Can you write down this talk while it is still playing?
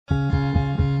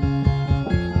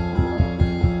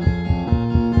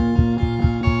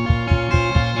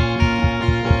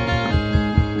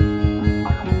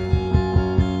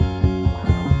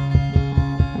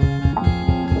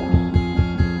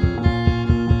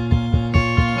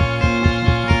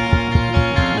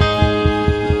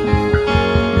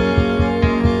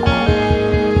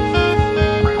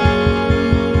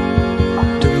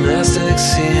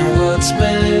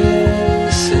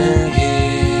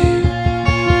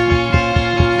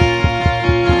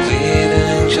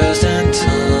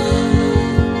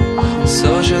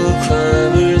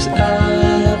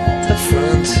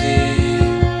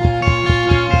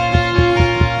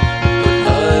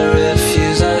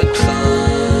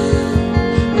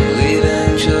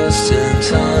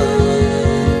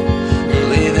time. I'm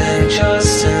leaving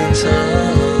just in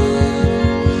time.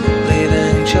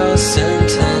 Leaving just in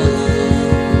time.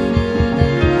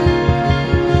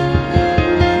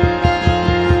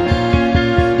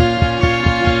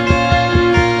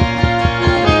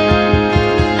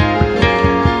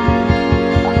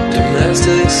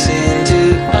 Domestic scene, do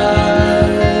I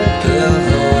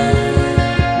belong?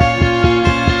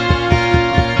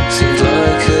 Seemed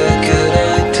like a good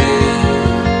idea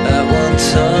at one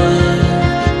time,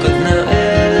 but now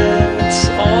it's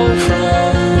all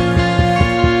wrong.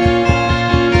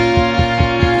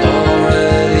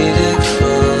 Already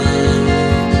declined.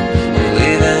 I'm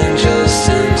leaving just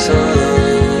in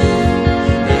time.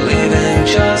 I'm leaving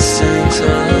just in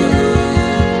time.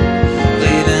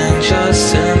 Leaving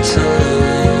just in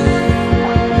time.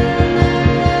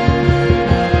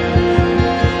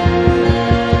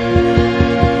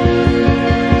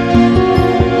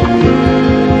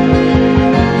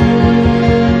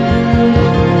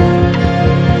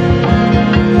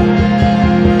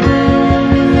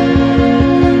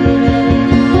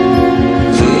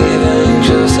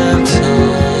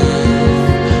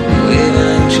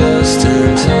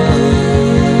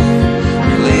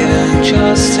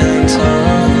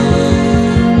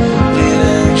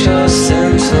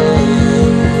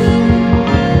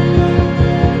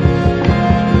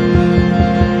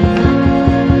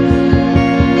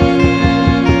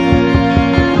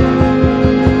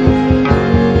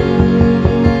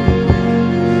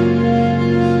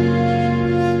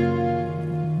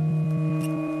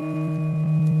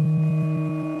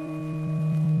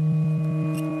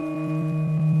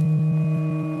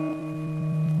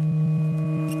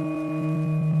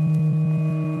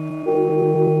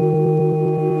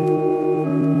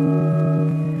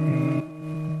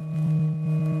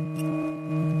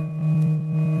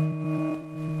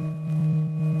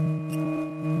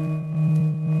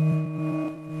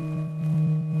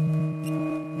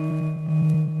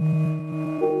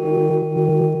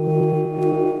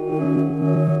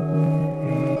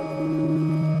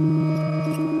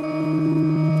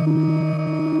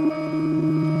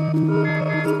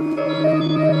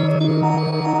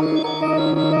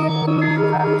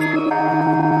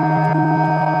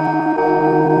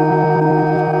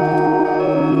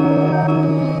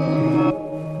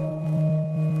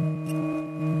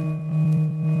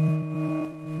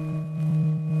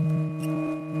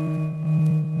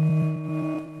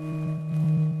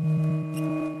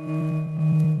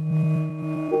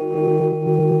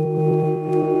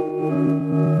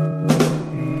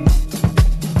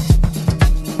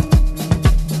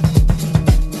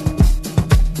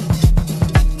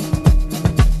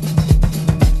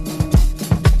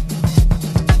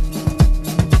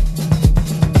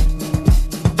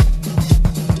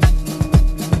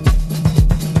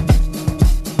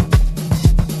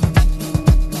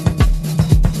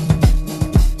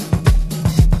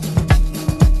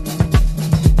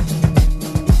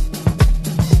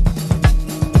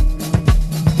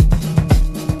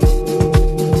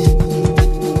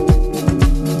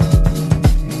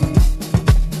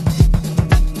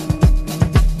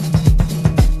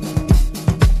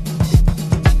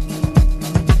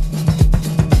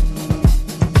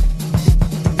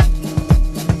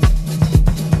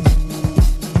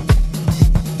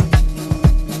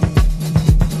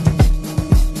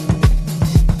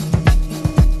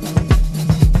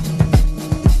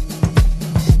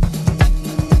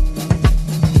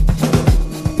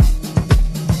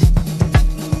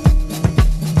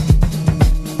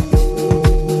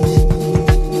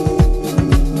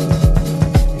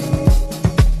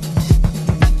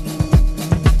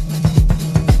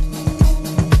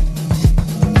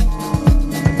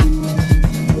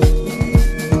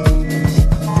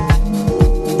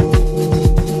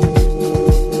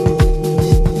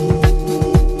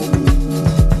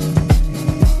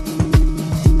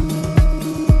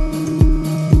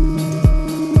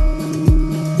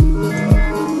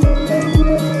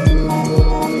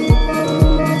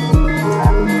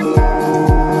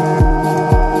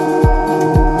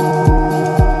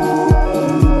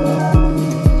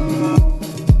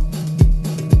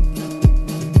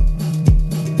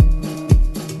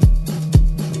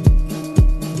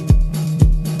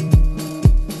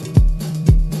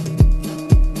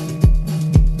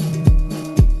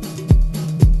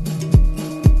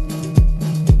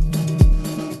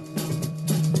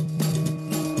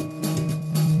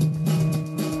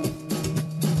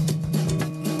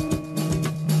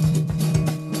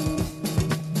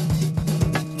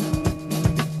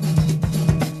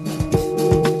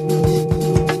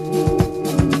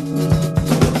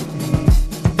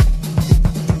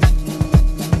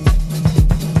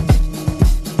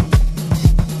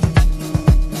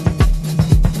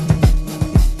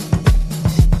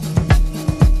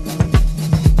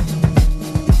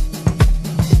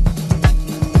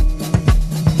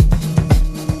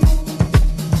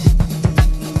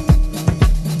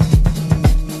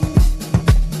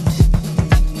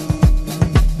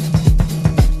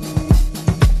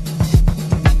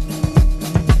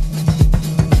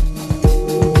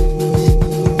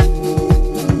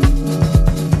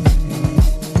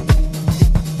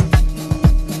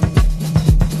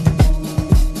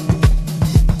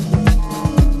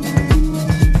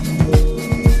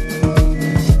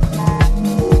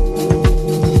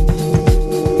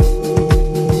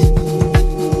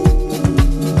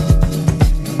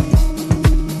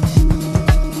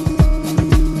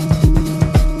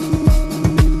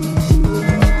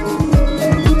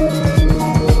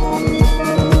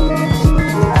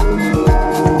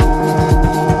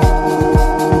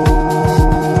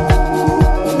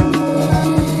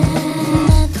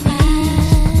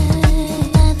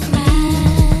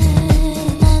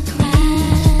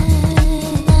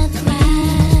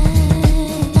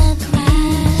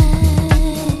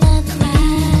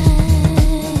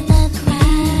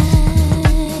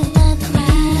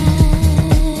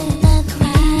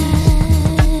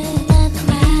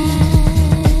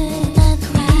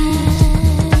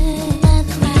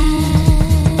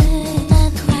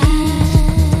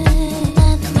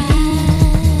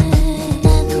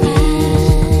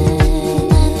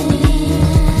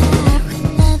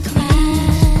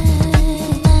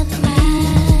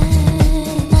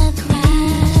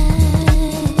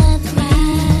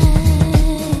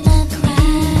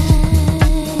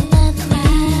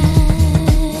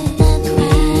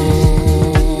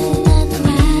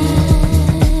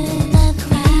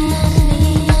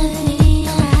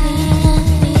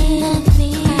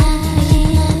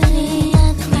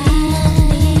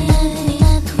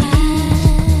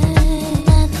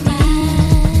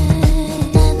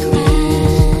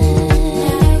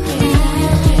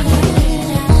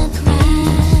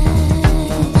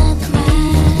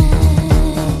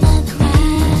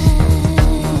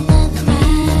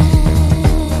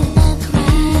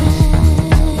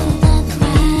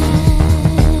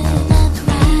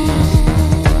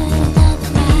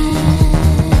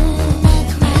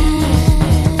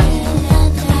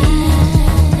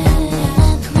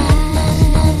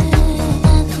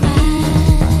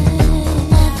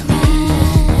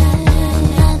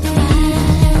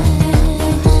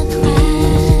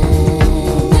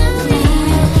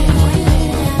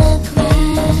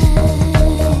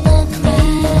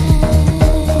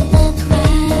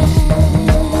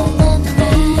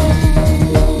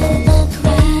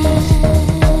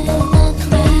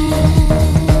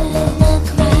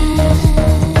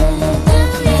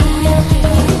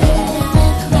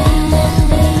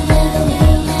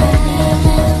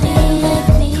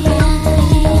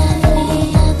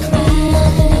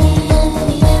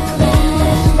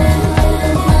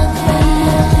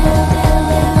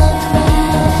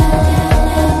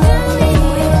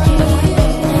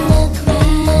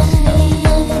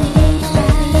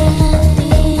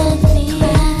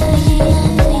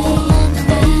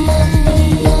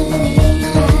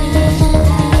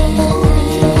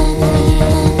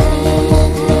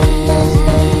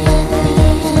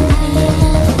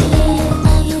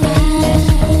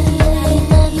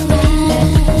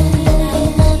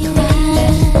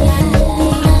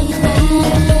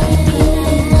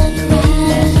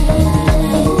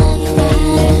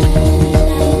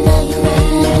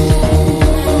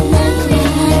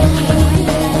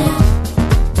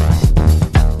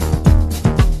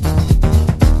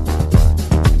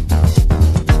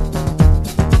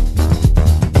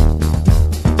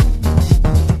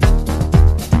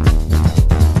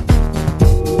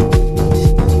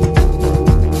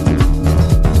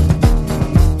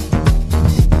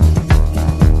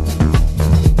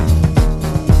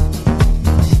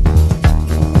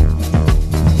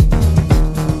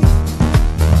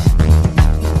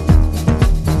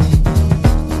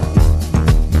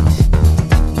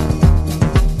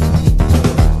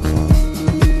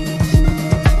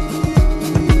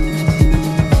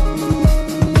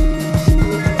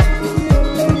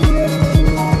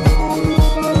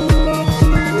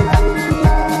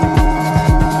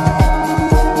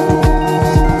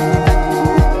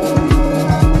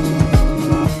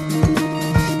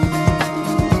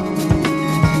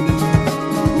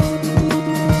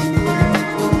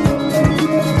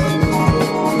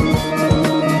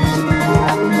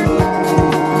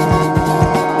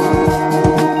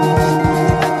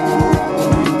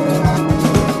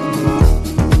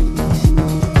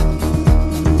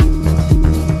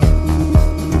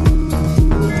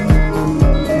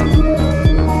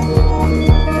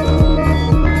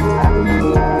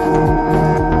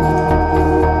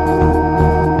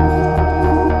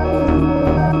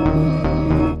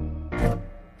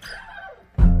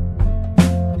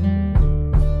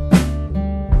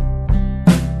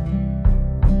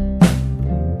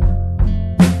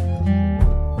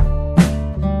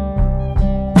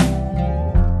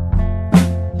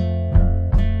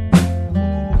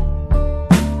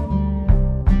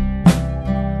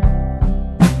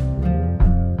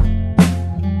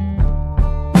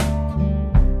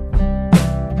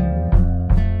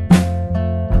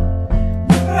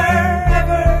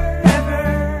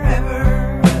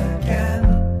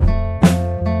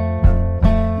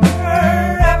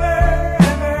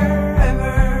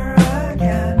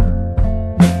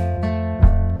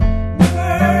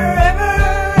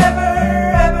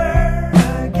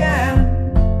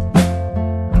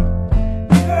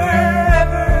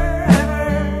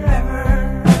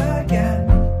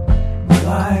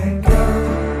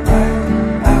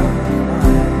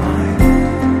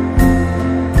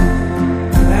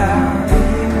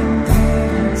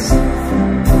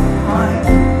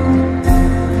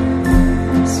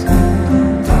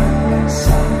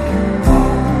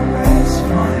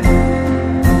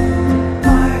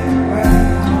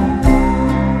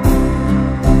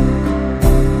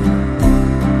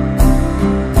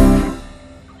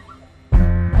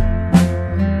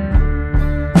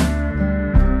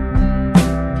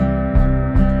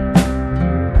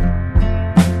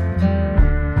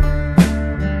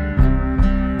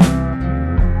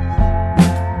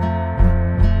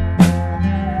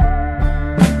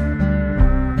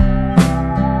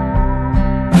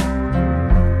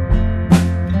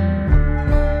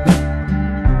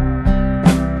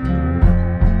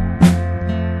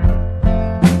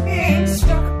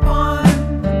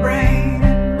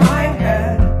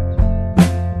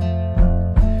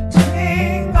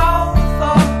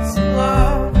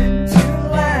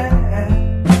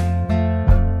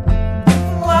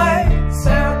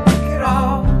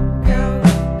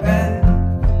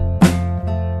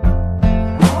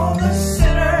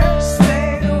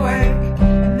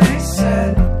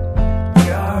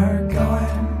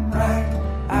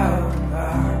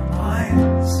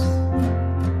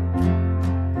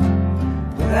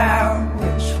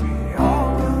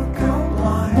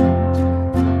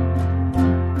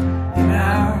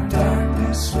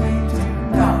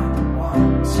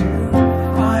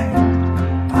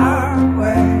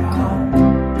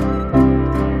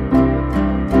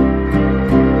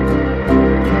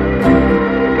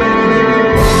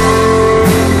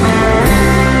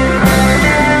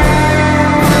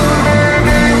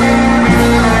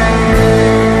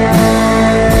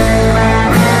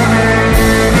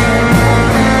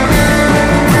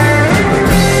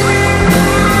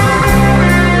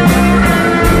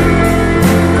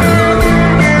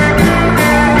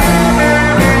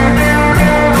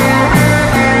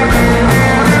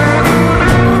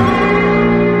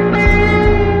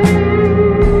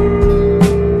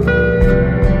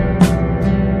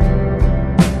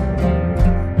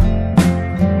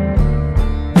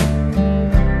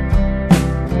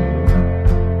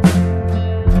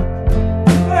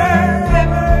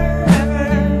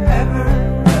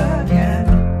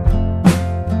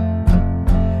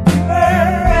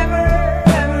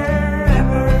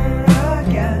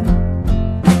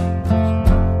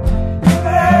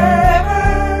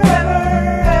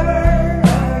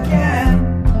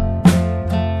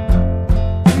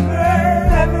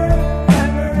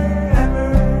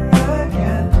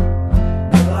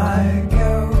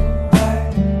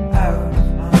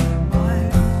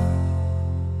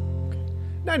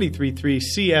 93.3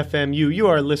 CFMU. You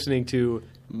are listening to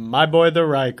My Boy the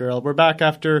Riot Girl. We're back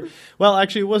after, well,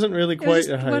 actually, it wasn't really quite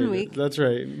just 1 week. That's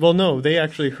right. Well, no, they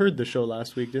actually heard the show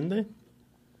last week, didn't they?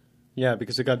 Yeah,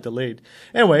 because it got delayed.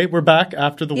 Anyway, we're back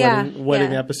after the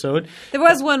wedding episode. There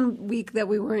was 1 week that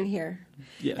we weren't here.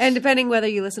 Yes. And depending whether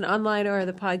you listen online or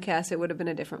the podcast, it would have been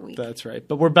a different week. That's right.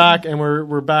 But we're back, and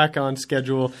we're back on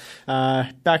schedule.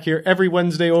 Back here every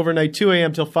Wednesday overnight, 2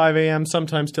 a.m. till 5 a.m.,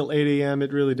 sometimes till 8 a.m.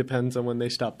 It really depends on when they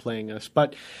stop playing us.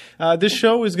 But this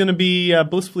show is going to be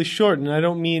blissfully short, and I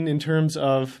don't mean in terms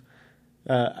of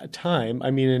time.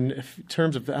 I mean in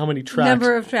terms of how many tracks.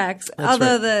 Number of tracks. That's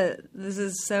Although right. this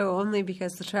is so only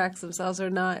because the tracks themselves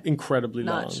are not incredibly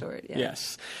not long. short. Yeah.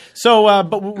 Yes. So,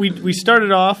 but we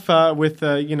started off with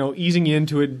easing you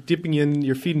into it, dipping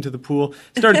your feet into the pool.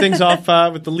 Started things off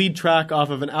with the lead track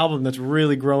off of an album that's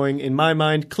really growing in my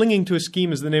mind. Clinging to a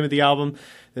Scheme is the name of the album.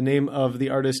 The name of the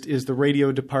artist is The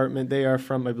Radio Department. They are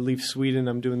from, I believe, Sweden.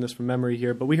 I'm doing this from memory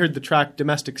here. But we heard the track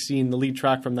Domestic Scene, the lead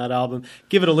track from that album.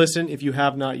 Give it a listen if you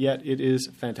have not yet. It is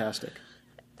fantastic.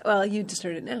 Well, you just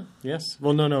heard it now. Yes.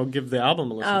 Well, no. Give the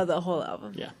album a listen. Oh, the whole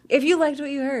album. Yeah. If you liked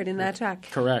what you heard in that track.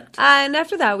 Correct. And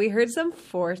after that, we heard some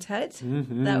Fortet.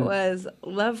 Mm-hmm. That was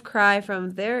Love Cry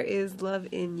from There Is Love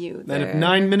in You. And if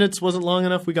 9 minutes wasn't long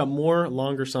enough, we got more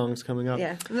longer songs coming up.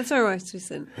 Yeah. And that's our most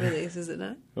recent release, is it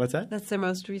not? What's that? That's their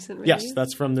most recent release? Yes,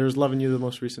 that's from There's Love in You, the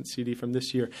most recent CD from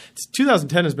this year.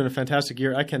 2010 has been a fantastic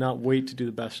year. I cannot wait to do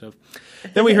the best of.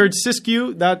 Then we heard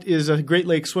Siskiyou. That is a Great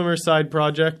Lake Swimmer side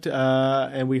project.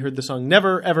 And we heard the song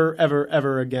Never, Ever, Ever,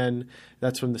 Ever Again.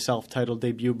 That's from the self-titled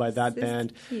debut by that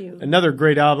band. Another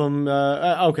great album.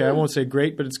 Okay, I won't say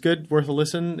great, but it's good, worth a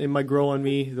listen. It might grow on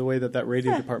me the way that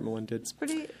Radio Department one did. It's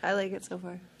pretty. I like it so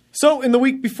far. So, in the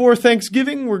week before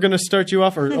Thanksgiving, we're going to start you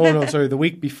off, the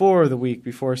week before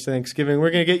Thanksgiving,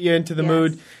 we're going to get you into the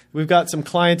mood. We've got some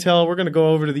clientele. We're going to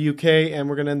go over to the UK, and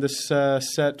we're going to end this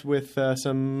set with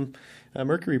some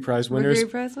Mercury Prize winners.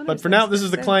 But for now, this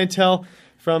is the clientele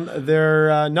from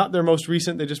their, not their most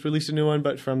recent, they just released a new one,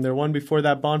 but from their one before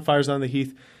that, Bonfires on the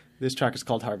Heath. This track is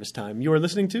called Harvest Time. You are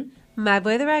listening to My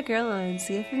Boy the Riot Girl on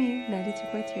CFMU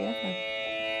 92.3 FM.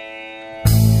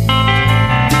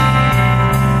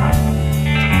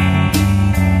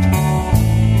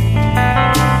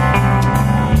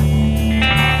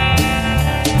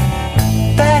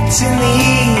 Bats in the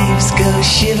eaves go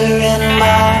shivering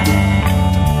by.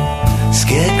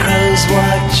 Scarecrows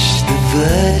watch the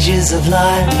verges of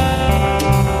light.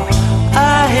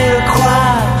 I hear a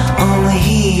choir on the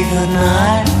heath at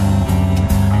night,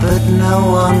 but no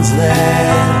one's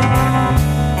there.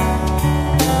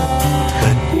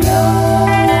 But no.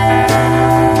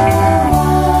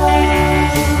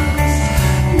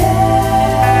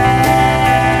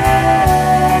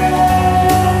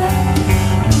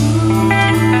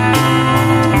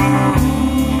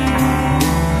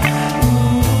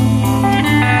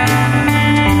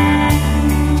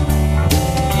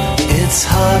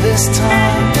 Harvest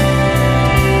time.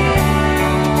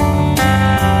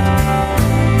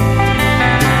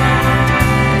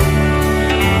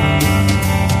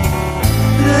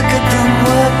 Look at them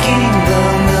working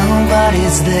though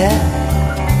nobody's there.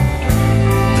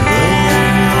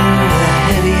 They're rolling the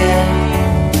heavy air,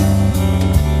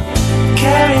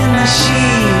 carrying the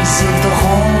sheaves of the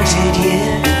haunted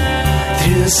year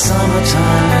through the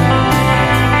summertime.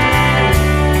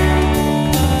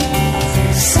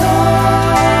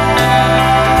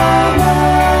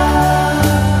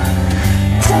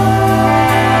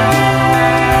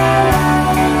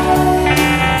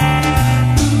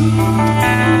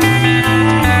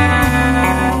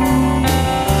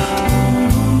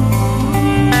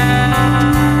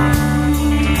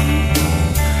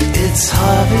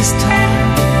 Harvest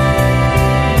time.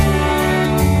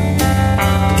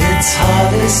 It's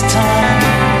harvest time.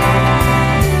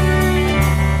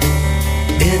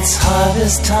 It's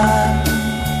harvest time.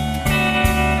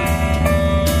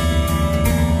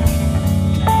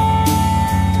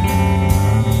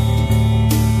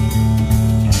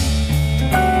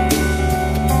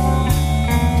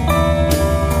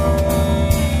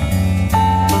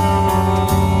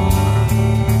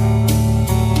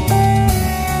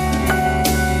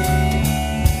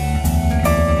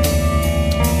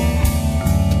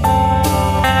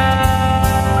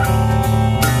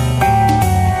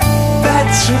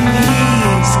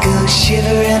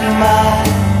 Shivering by.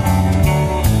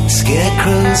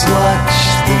 Scarecrows watch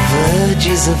the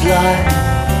verges of life.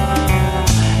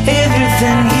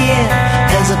 Everything here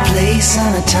has a place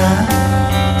and a time.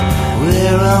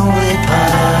 We're only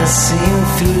passing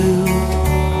through.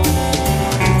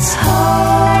 It's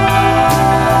harvest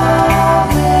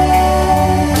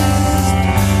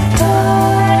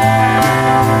time.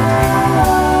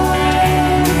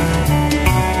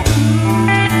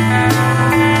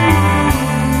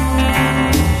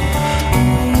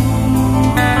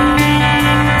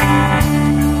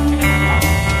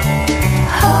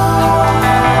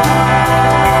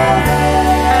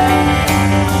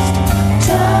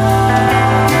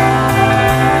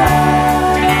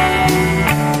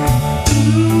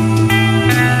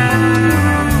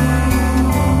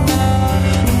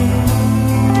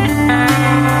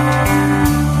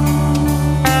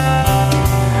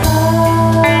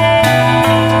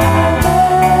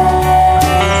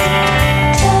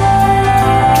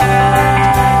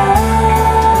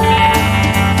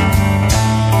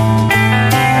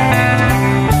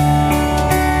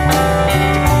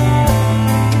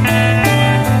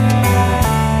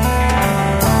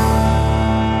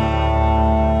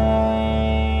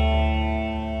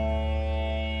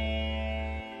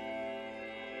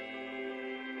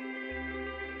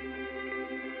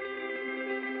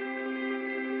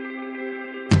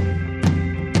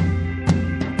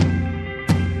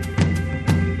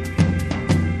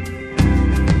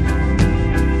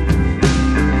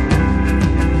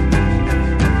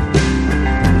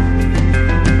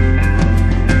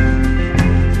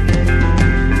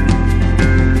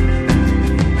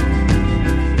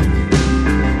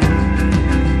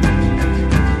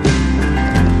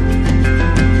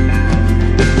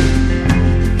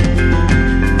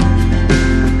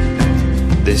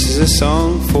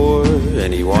 song for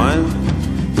anyone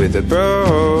with a broken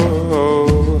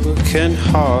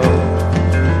heart.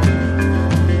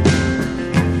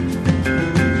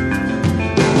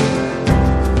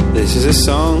 This is a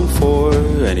song for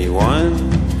anyone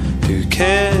who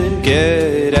can't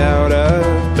get out of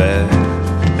bed.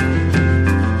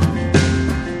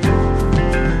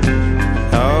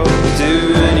 I'll do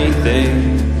anything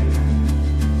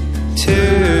to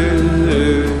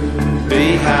be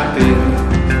happy.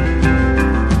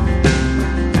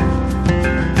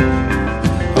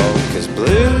 Oh, 'cause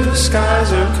blue skies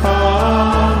are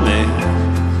coming,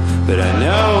 but I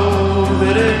know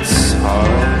that it's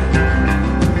hard.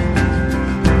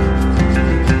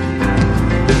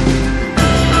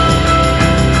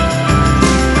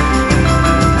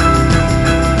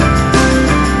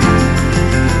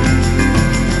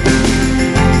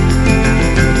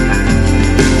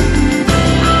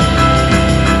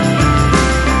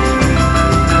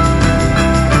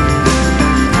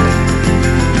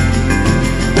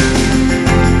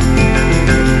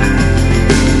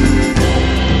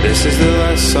 This is the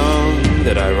last song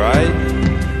that I write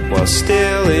while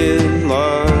still in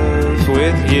love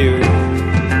with you.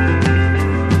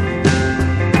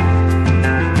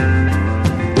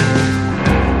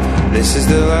 This is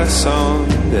the last song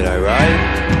that I write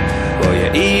while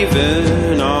you're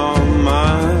even on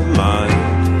my mind.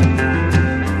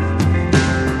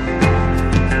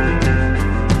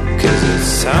 'Cause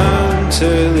it's time to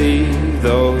leave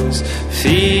those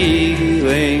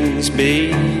feelings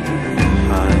behind.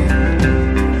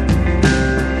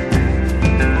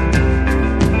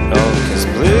 Oh, 'cause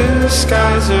blue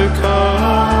skies are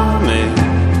coming,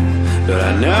 but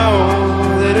I know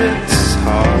that it's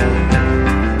hard.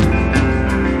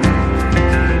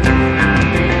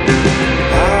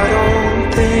 I don't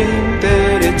think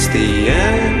that it's the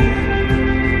end,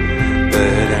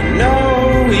 but I know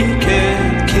we can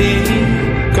keep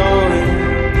going.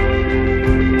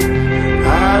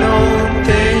 I don't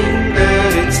think that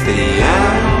it's the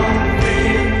end,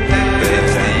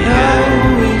 but I know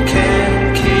we can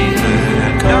keep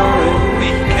going.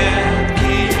 We can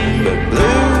keep. But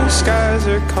blue skies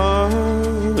are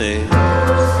coming.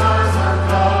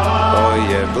 Oh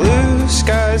yeah, blue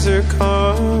skies are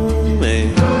coming.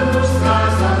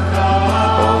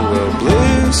 Oh well,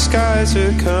 blue skies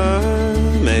are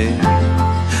coming,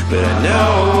 but I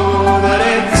know that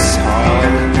it's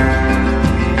hard.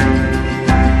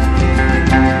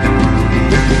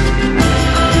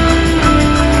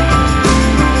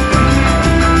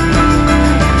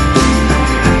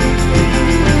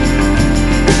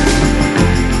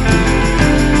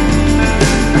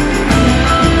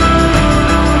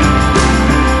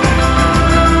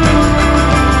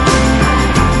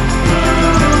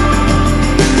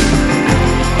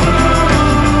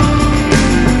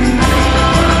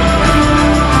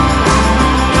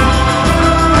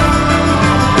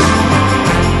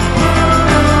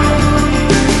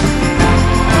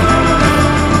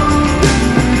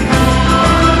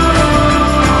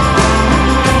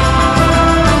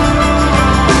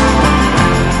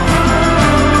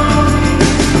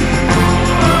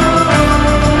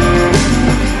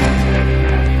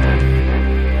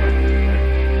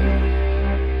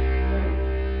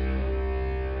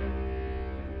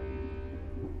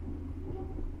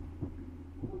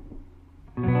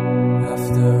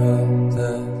 After all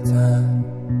the time,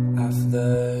 after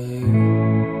you,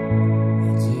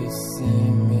 and you see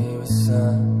me with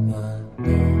someone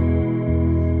new,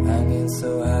 hanging so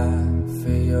high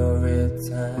for your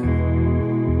return,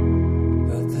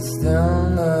 but the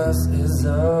stillness is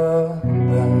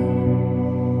over,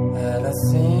 and I've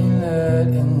seen it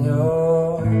in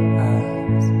your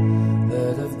eyes,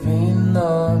 that have been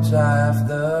no dry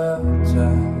after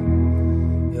dry.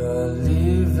 You're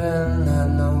leaving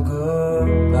and no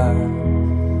goodbye,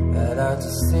 that I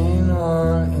just seen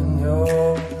one in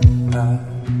your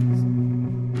eyes.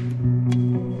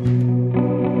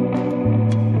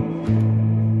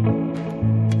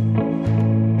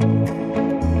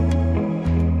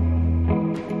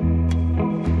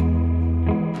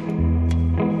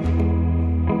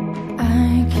 I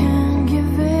can't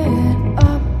give it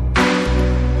up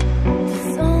to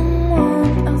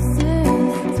someone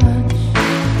else's touch,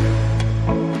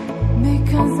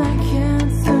 because I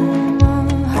can't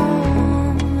somehow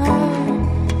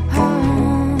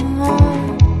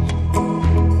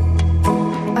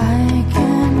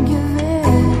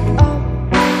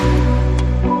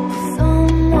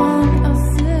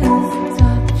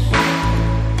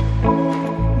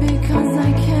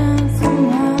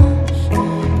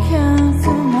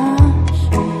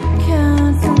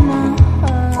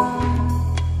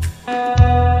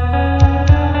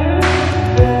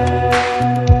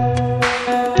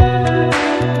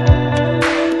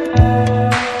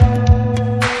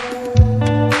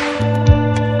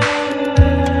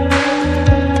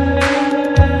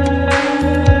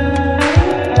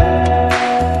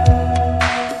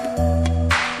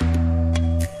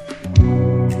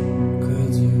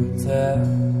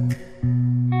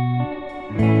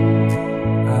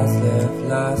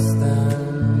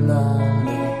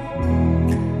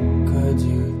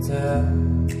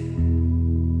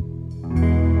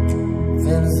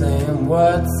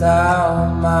what's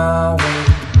out my way.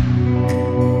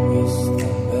 Wish the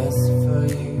best for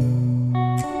you.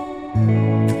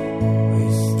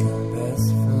 Wish the best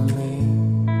for me.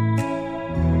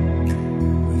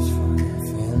 Wish for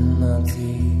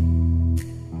infinity.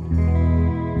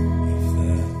 If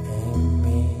that ain't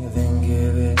me, then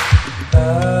give it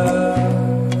up.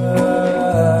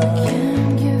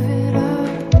 Can't give it up.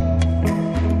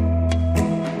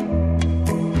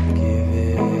 Give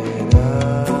it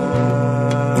up.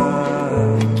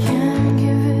 Can't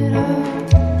give it up.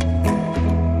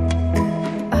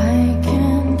 I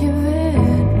can't give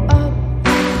it up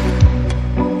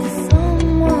to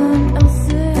someone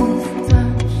else's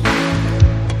touch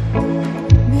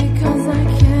because I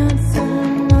can't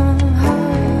somehow.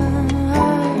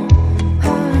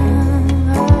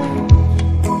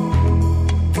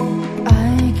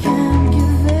 I can't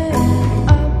give it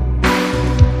up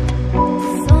to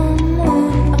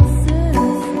someone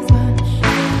else's touch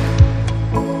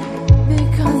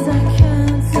because I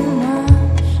can't so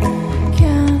much,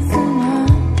 can't so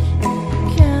much,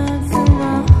 can't so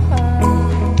much.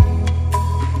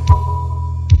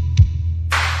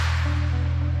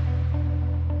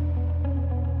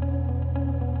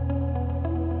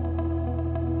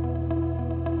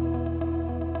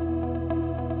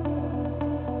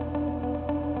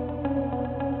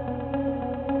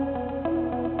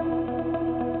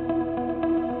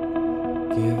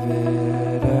 Give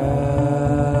it up.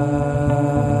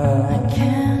 I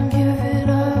can't give it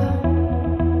up.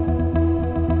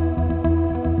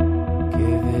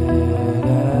 Give it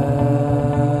up.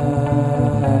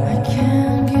 I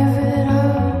can't give it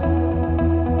up.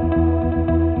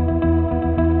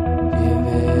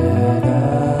 Give it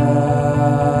up.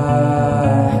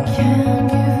 I can't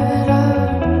give it up. Give it up. I can't give it up.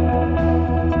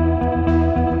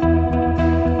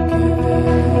 Give it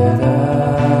up.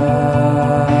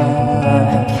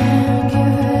 I can't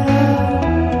give it up. I can't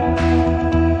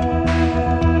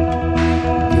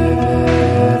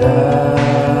give it up.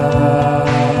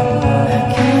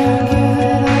 I can't give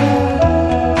it up.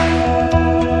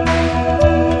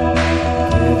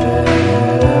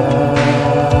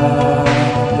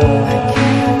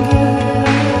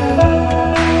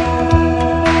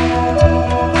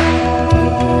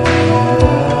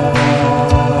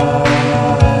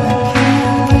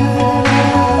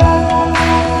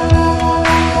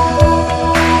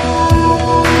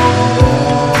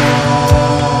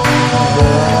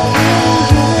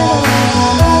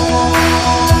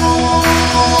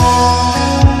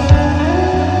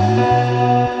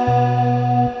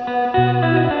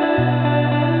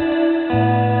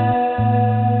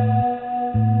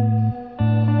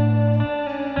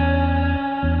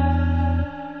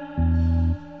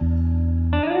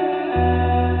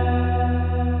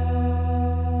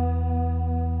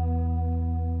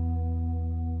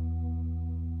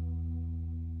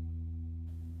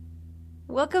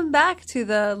 Welcome back to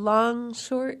the long,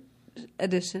 short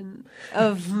edition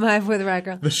of My Boy the Rat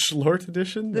Girl. The Schlort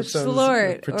edition? The That sounds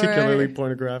Schlort, particularly or-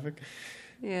 pornographic.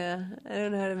 Yeah, I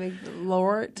don't know how to make the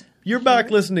Lort. You're back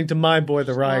listening to My Boy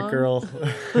the Riot Schlong. Girl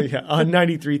yeah, on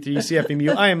 93.3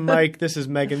 CFMU. I am Mike. This is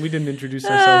Megan. We didn't introduce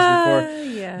ourselves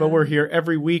before, Yeah. but we're here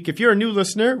every week. If you're a new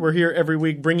listener, we're here every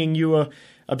week bringing you a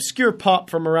obscure pop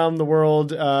from around the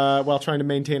world while trying to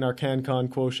maintain our CanCon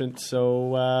quotient.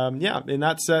 So, yeah, in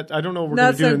that set, I don't know what we're going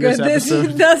Not to do so in good. this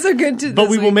episode. Not so good to But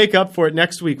this we will week. make up for it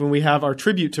next week when we have our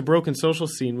tribute to Broken Social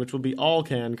Scene, which will be all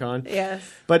CanCon. Yes.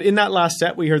 But in that last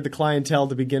set, we heard the Clientele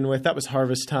to begin with. That was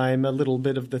Harvest Time, a little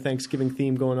bit of the Thanksgiving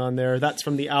theme going on there. That's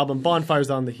from the album Bonfires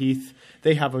on the Heath.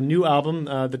 They have a new album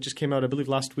that just came out, I believe,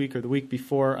 last week or the week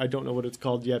before. I don't know what it's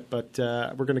called yet, but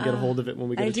we're going to get a hold of it when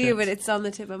we get I a do, chance. but it's on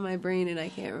the tip of my brain and I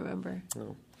can't remember.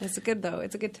 Oh. It's good, though.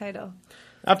 It's a good title.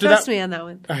 After Trust that, me on that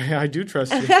one. I do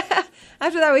trust you.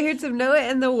 After that, we heard some Noah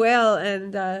and the Whale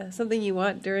and Something You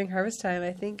Want During Harvest Time,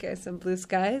 I think, Some Blue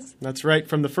Skies. That's right,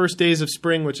 from the First Days of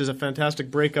Spring, which is a fantastic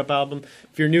breakup album.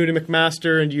 If you're new to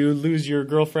McMaster and you lose your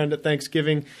girlfriend at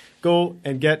Thanksgiving, go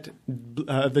and get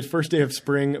The First Day of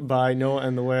Spring by Noah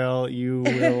and the Whale. You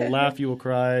will laugh, you will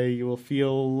cry, you will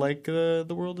feel like the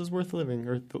world is worth living,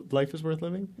 or life is worth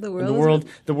living. The And world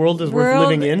the world is worth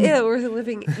living in. Yeah, worth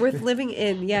living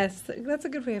in. Yes, that's a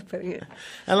good way of putting it.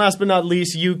 And last but not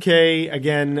least, UK.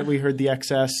 Again, we heard the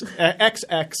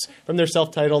XX from their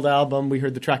self-titled album. We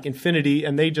heard the track Infinity,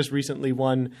 and they just recently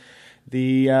won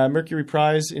the Mercury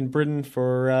Prize in Britain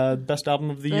for Best Album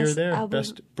of the Year there.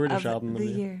 Best British Album of the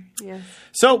Year. Yes.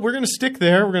 So we're going to stick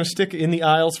there. We're going to stick in the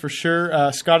Isles for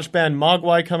sure. Scottish band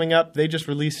Mogwai coming up. They just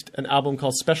released an album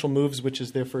called Special Moves, which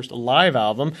is their first live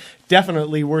album.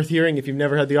 Definitely worth hearing if you've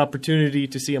never had the opportunity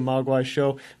to see a Mogwai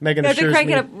show. Megan You have to assures crank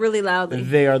me it up really loudly.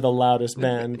 they are the loudest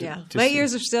band. Yeah. to My see.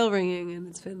 ears are still ringing, and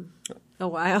it's been a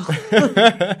while.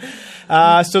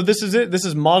 So this is it. This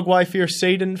is Mogwai Fear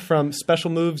Satan from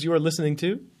Special Moves. You are listening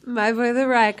to My Boy the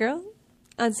Riot Girl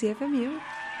on CFMU.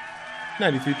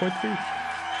 93.3.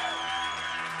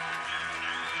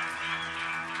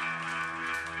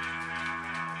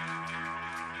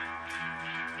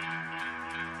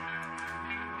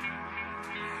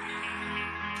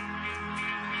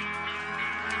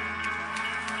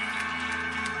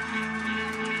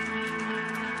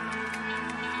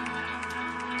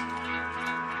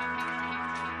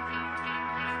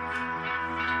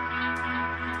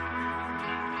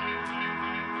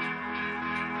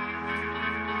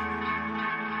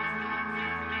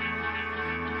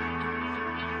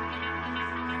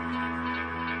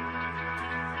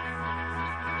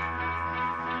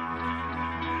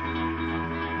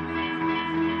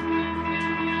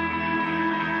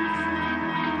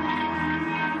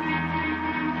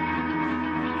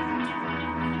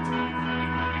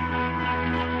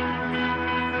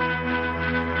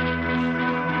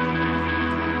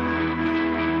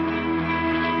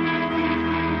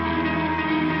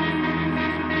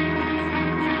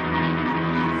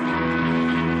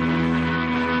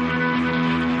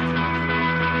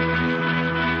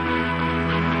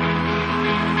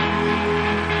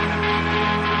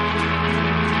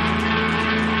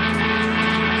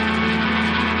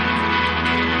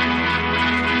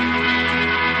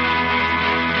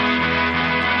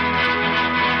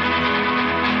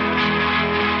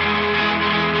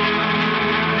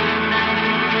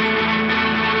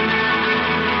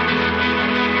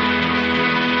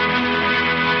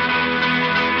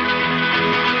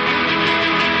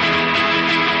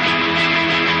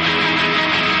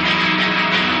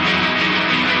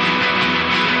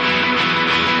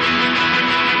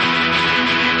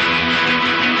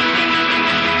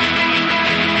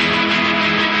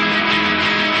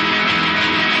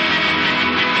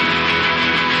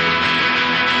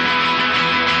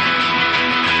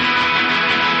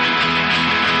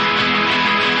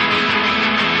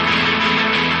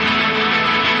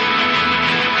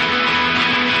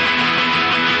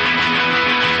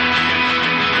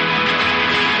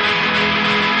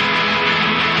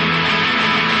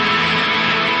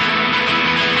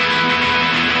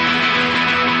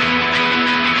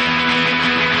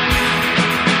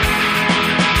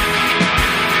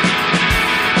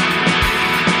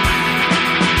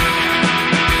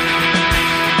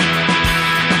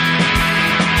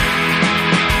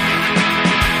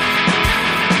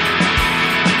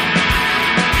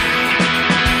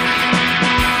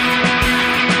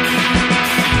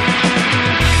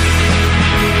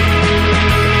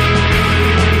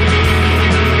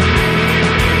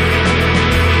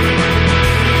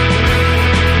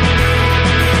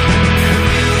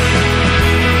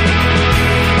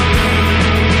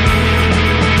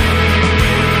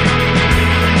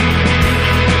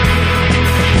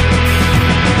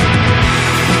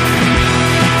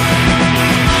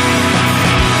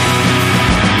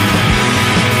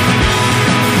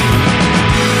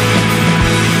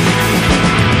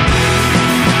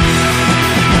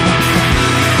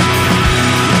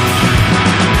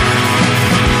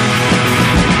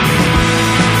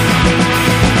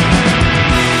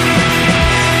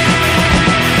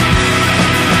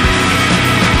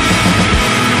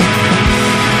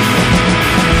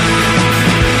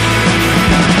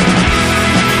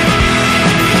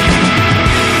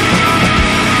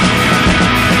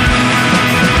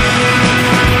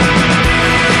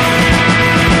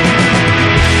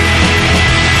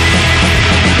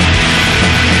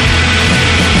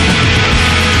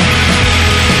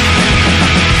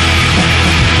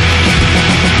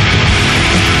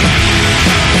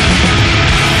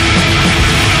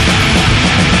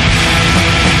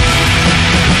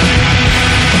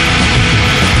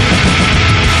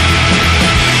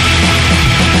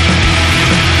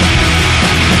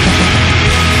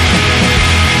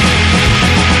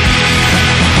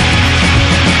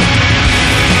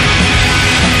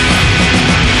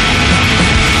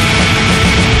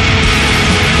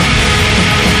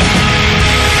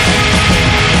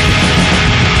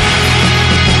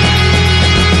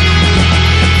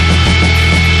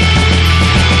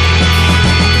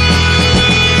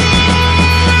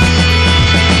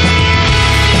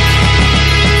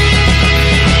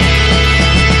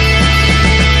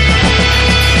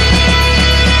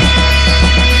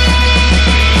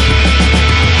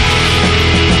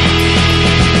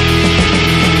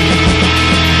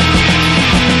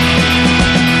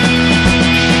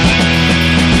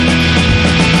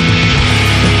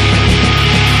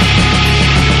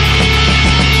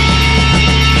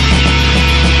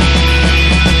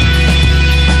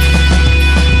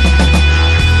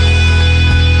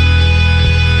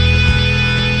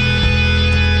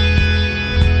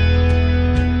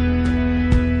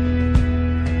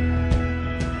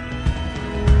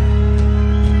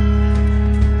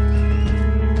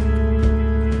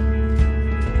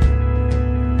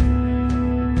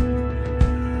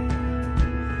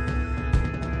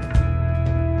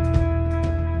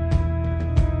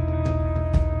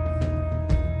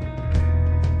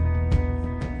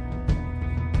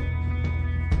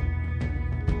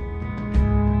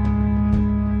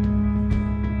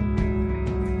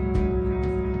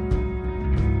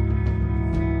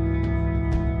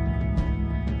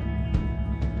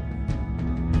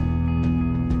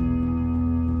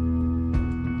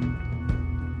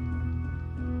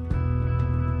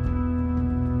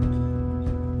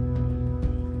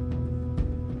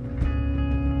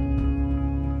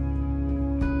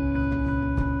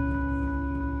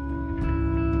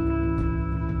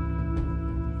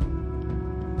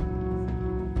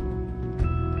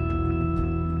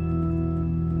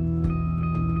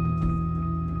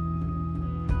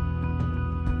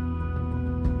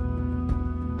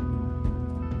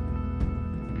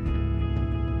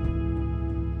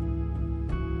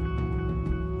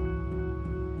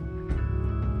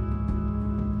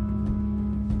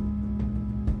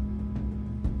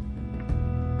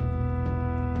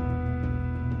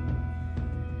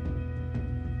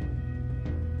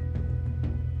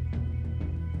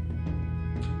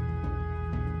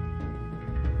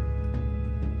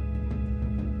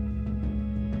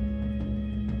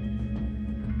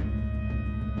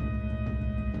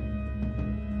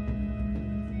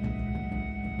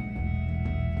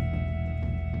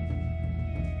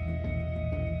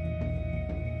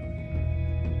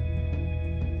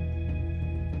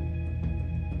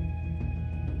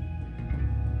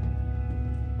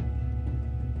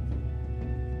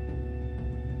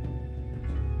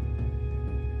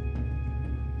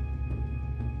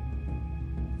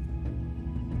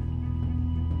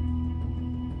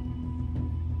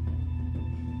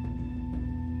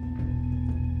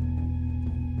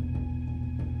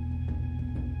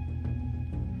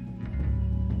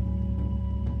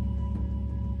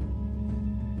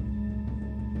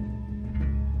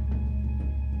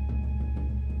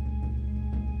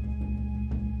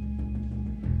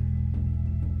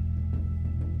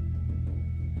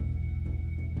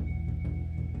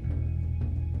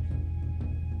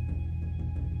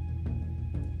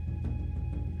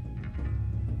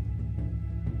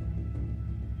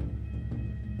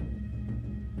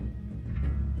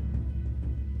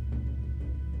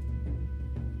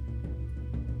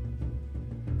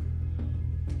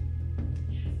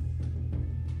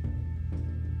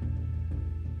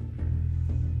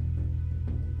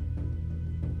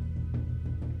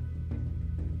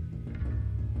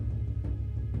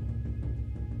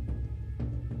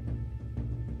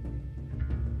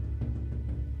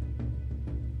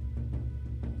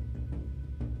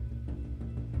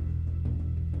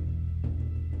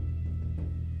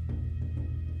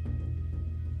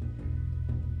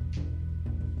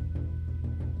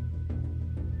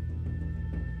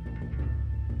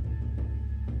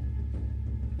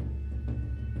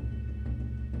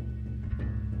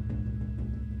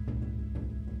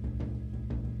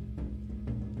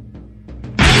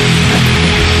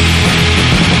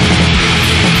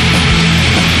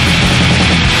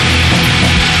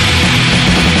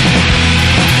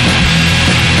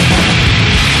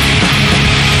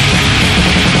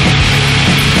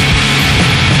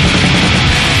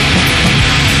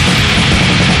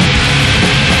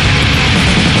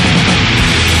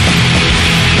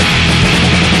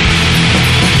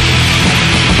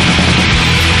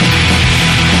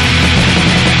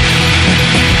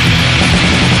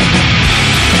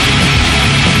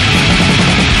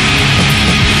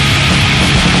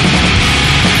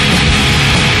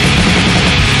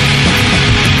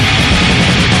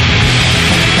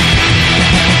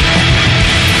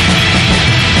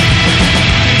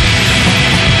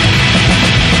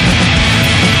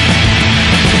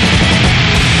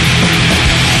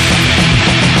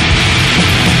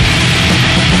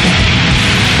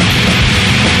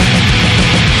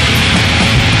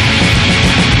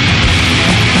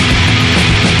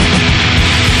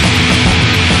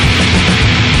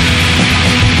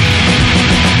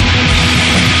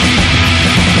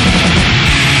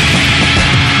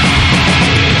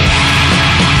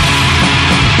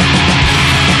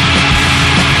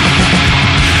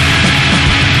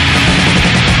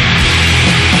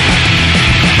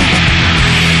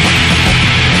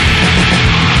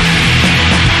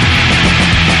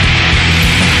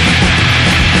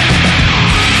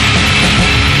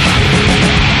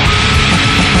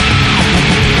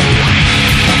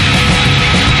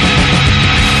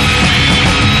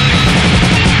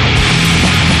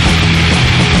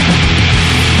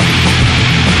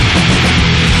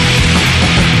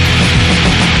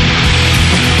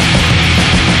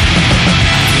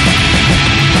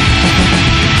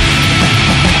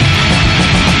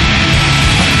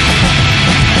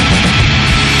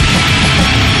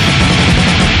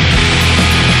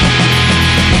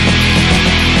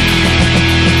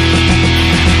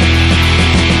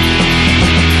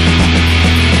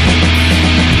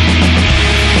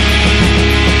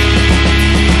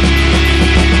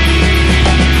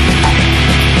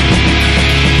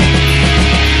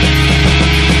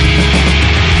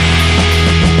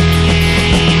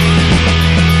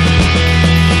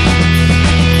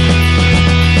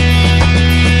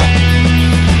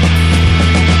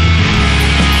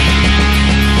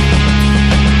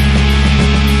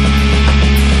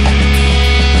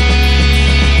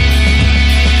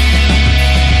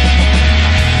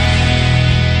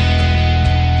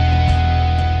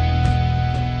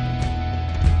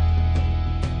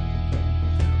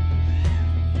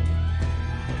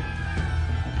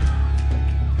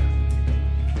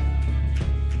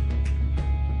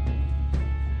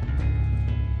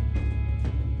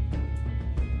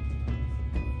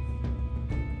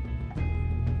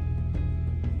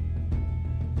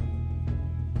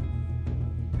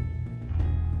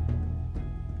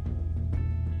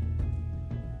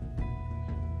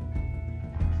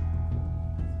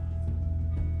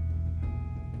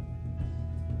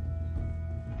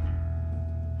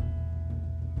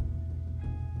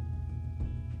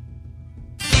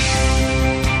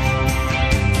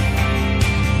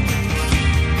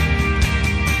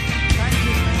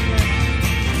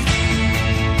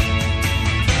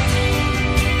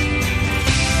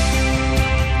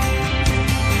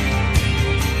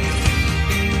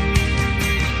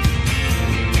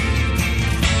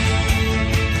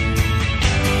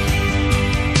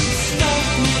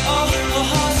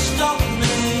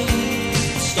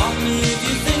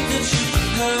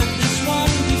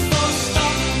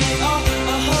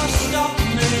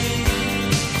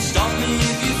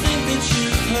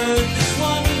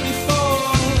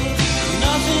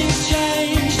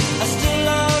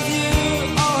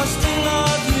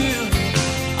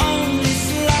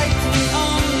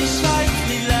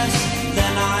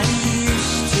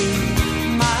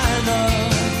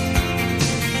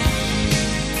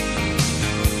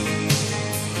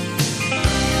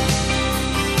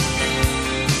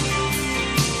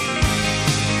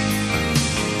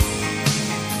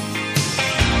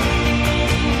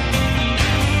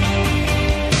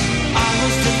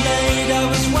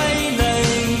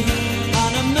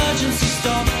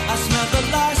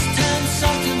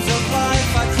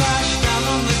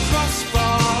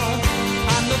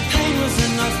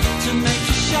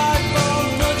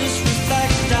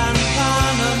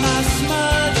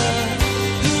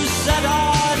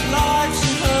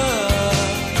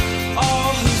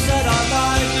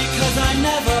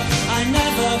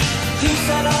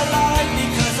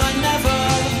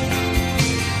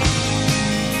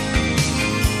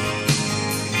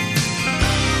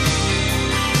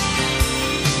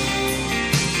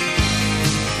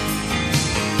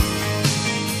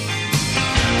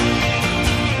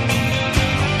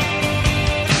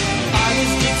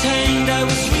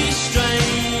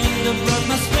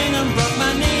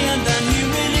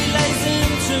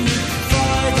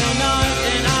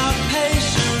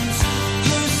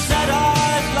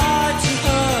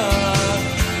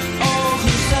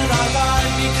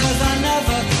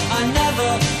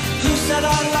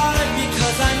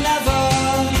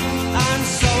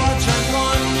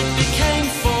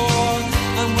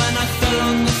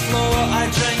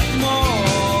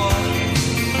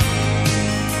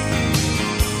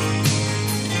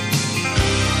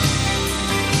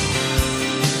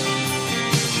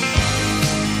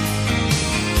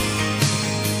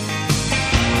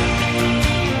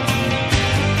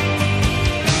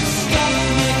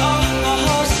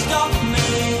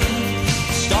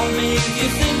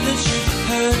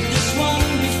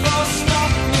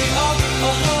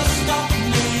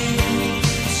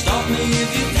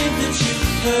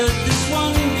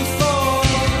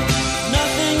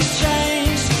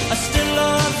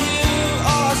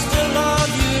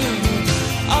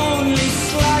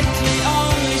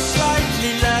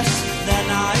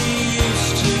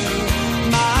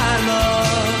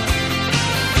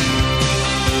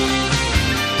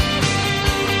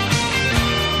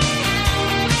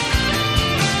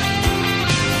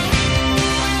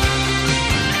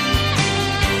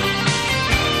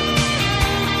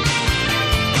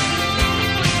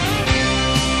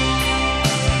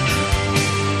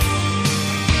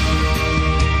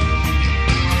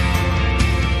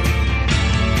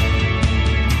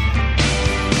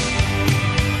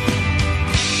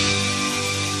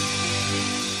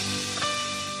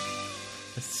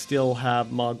 still have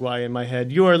Mogwai in my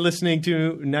head. You are listening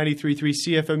to 93.3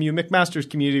 CFMU, McMaster's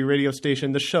community radio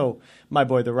station, the show, My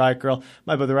Boy the Riot Girl.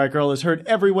 My Boy the Riot Girl is heard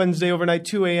every Wednesday overnight,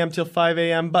 2 a.m. till 5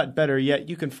 a.m., but better yet,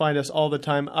 you can find us all the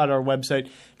time at our website,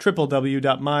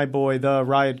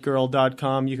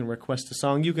 www.myboytheriotgirl.com. You can request a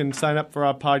song. You can sign up for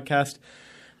our podcast.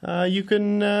 You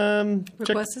can check...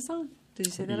 Request a song? Did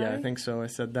you say that Yeah, already? I think so. I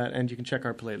said that. And you can check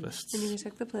our playlists. And you can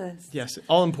check the playlist. Yes,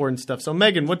 all important stuff. So,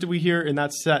 Megan, what did we hear in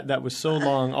that set that was so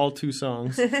long, all 2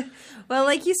 songs? Well,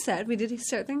 like you said, we did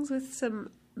start things with some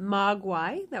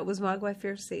Mogwai. That was Mogwai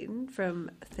Fear Satan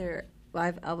from their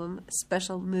live album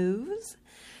Special Moves.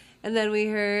 And then we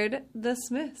heard The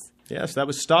Smiths. Yes, that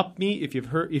was Stop Me. If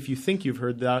you think you've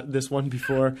heard this one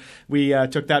before, we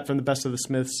took that from the Best of the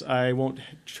Smiths. I won't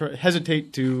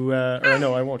hesitate to,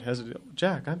 I won't hesitate.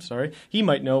 Jack, I'm sorry. He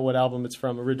might know what album it's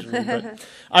from originally, but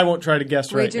I won't try to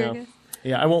guess right Wager now. a guess?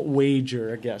 Yeah, I won't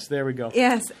wager a guess. There we go.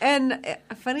 Yes, and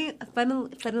funnily,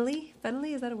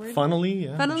 is that a word? Funnily,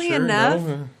 yeah. Funnily sure, enough,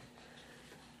 no,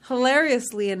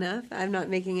 hilariously enough, I'm not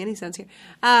making any sense here.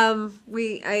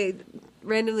 I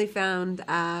randomly found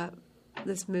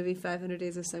this movie 500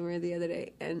 Days of Summer the other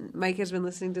day, and Mike has been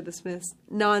listening to the Smiths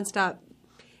nonstop,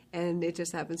 and it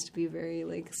just happens to be a very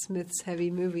Smiths heavy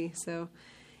movie, so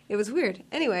it was weird.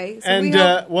 Anyway, so and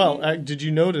did you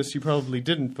notice? You probably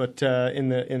didn't, but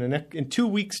in 2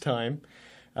 weeks' time,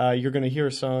 you're going to hear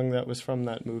a song that was from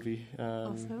that movie.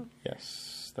 Also?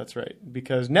 Yes. That's right.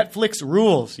 Because Netflix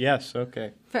rules. Yes,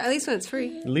 okay. At least when it's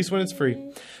free. At least when it's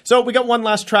free. So we got one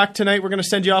last track tonight. We're going to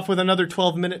send you off with another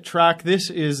 12-minute track. This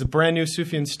is brand new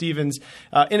Sufjan Stevens.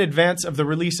 In advance of the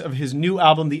release of his new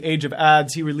album, The Age of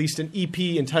Ads, he released an EP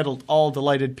entitled All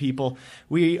Delighted People.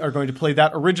 We are going to play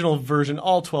that original version,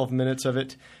 all 12 minutes of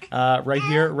it, right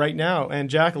here, right now. And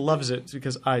Jack loves it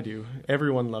because I do.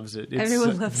 Everyone loves it.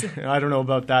 Everyone loves it. I don't know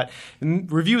about that.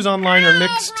 Reviews online are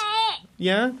mixed.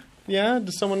 Yeah? Yeah,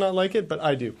 does someone not like it? But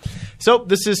I do. So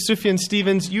this is Sufjan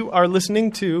Stevens. You are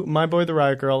listening to My Boy the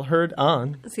Riot Girl, heard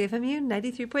on CFMU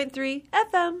 93.3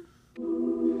 FM.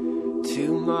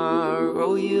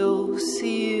 Tomorrow you'll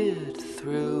see it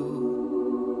through.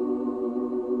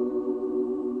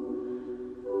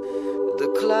 The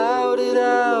clouded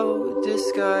out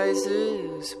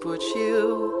disguises put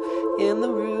you in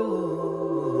the room.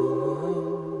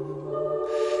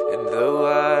 And though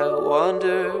I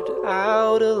wandered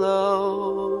out alone,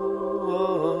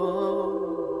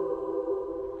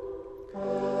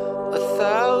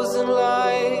 1,000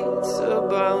 lights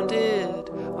abounded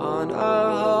on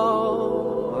our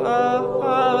home.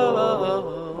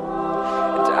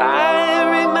 And I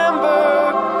remember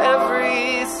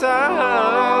every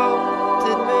sound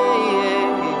it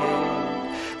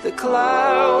made, the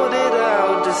clouded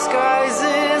out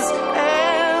disguises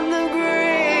and the grave.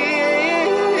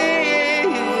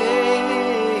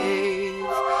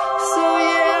 So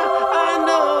yeah, I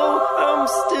know I'm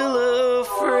still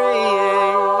afraid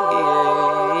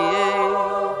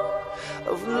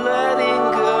of letting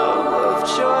go of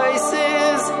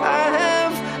choices I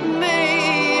have made.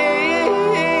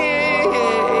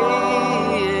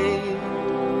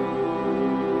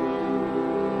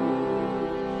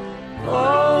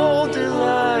 All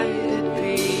delighted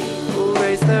people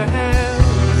raised their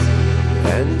hands,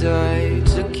 and I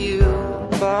took you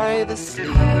by the sleeve.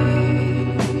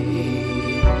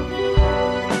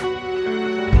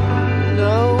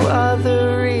 No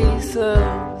other reason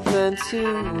than to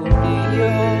be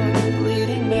your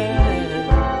leading man.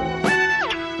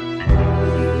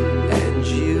 And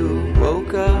you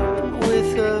woke up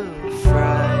with a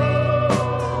fright.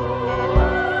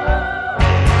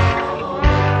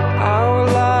 Our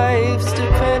lives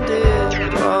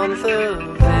depended on the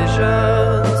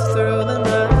visions through the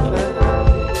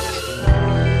night.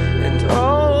 And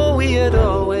all we had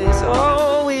always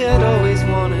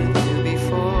wanted to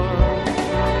before.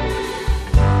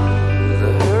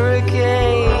 The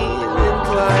hurricane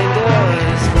inclined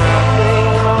us now.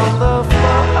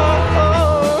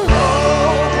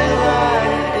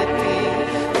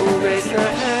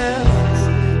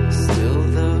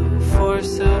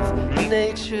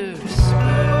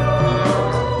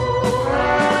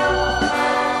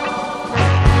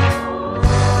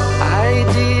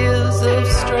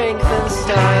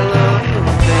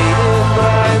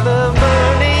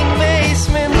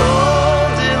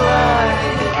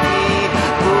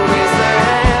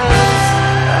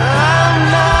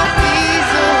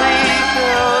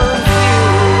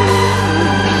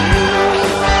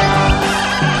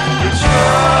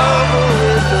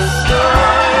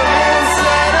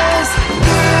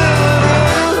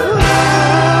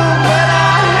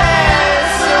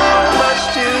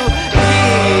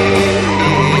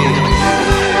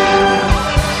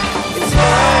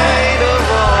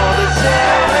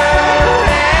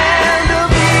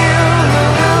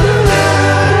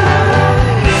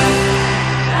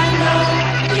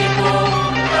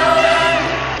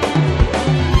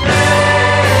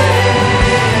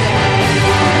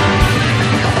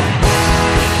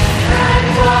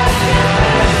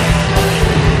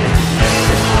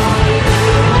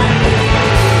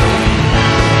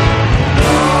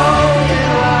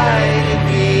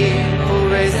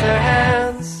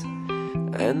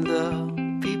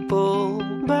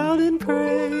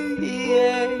 prayed.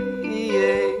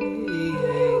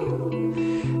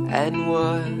 And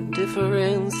what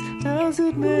difference does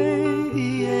it make?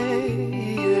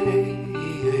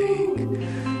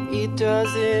 It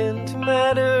doesn't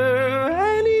matter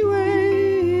anyway.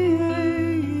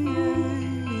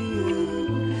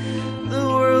 The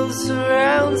world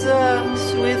surrounds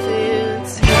us with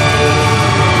its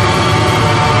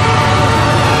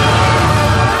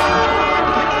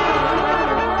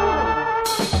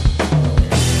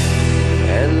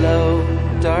hello,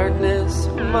 darkness,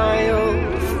 my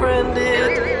old friend,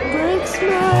 it breaks my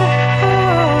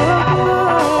heart.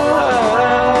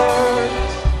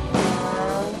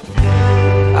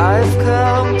 I've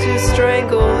come to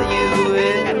strangle you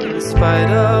in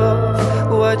spite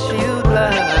of what you'd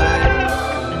like.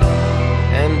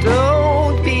 And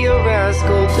don't be a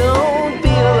rascal, don't be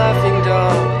a laughing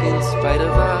dog in spite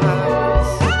of us.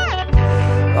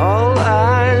 All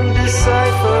I'm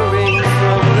deciphering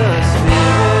from the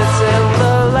spirits and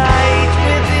the light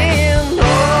within,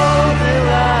 all the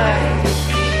light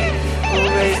will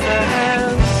raise their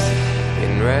hands.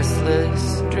 In restless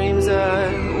dreams I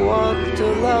walked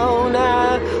alone,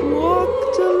 I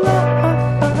walked alone.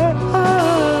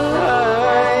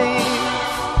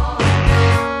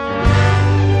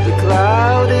 The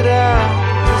clouded out,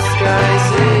 the sky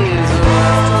says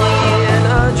around me in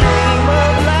a dream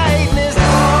of lightness.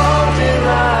 All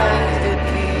delighted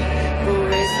people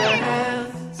raise their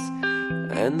hands,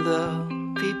 and the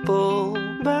people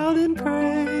bowed and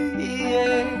prayed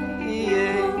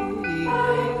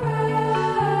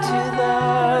to the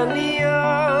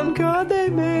neon god they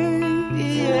made.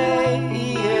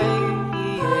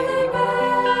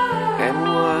 And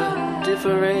what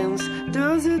difference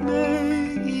does it make?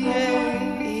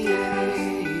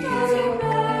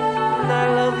 And I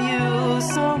love you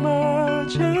so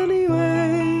much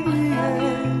anyway.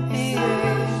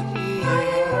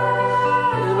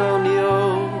 And on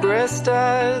your breast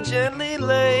I gently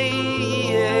lay.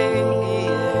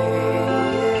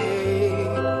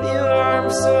 Your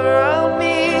arms surround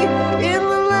me in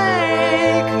the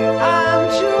lake. I'm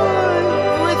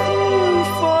joined with you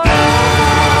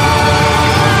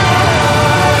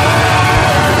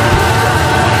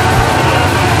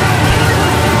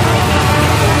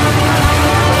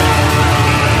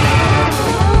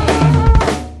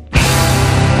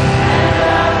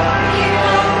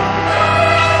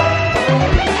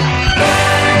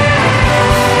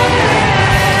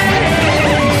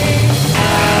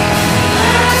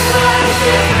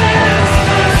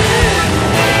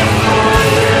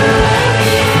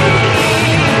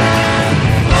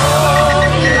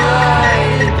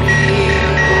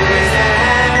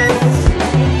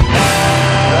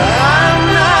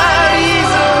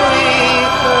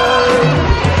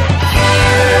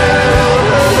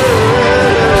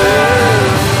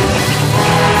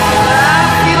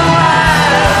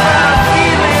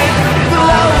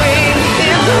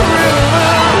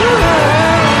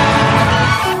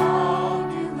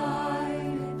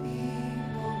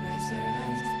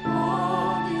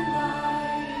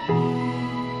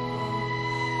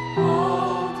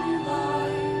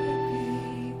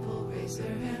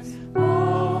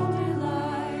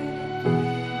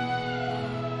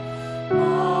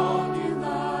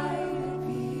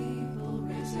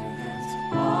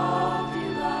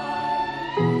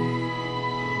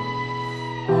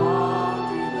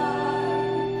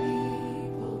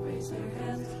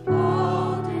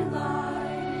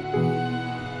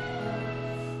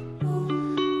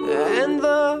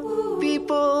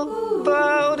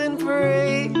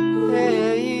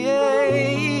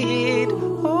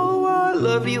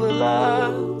love you a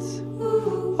lot.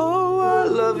 Oh, I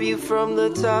love you from the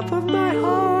top of my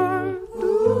heart.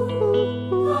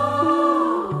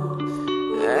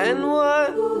 And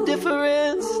what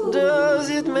difference does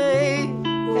it make?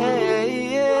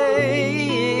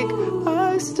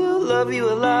 I still love you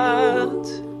a lot.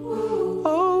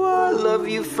 Oh, I love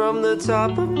you from the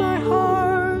top of my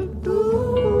heart.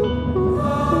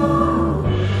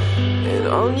 And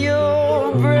on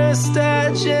your breast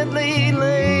I gently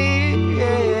laid.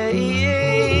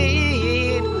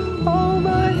 Hold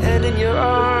my head in your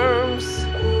arms.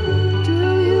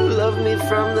 Do you love me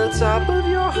from the top of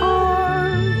your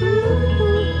heart?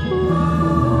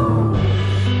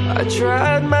 I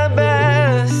tried my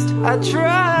best, I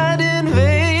tried in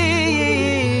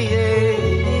vain.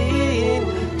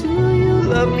 Do you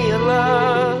love me a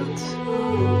lot?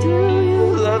 Do you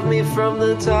love me from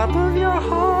the top of your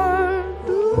heart?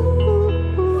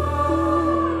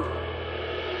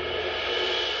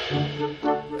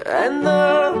 And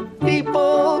the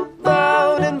people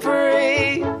bowed and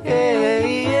prayed.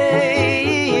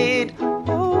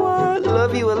 Oh, I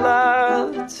love you a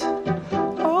lot.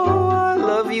 Oh, I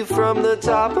love you from the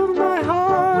top of my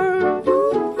heart.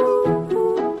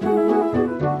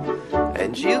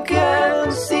 And you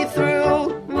can see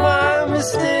through my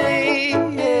mistakes.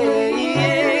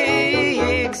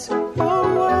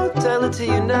 Oh, I'll tell it to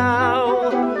you now.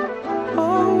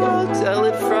 Oh, I'll tell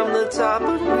it from the top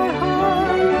of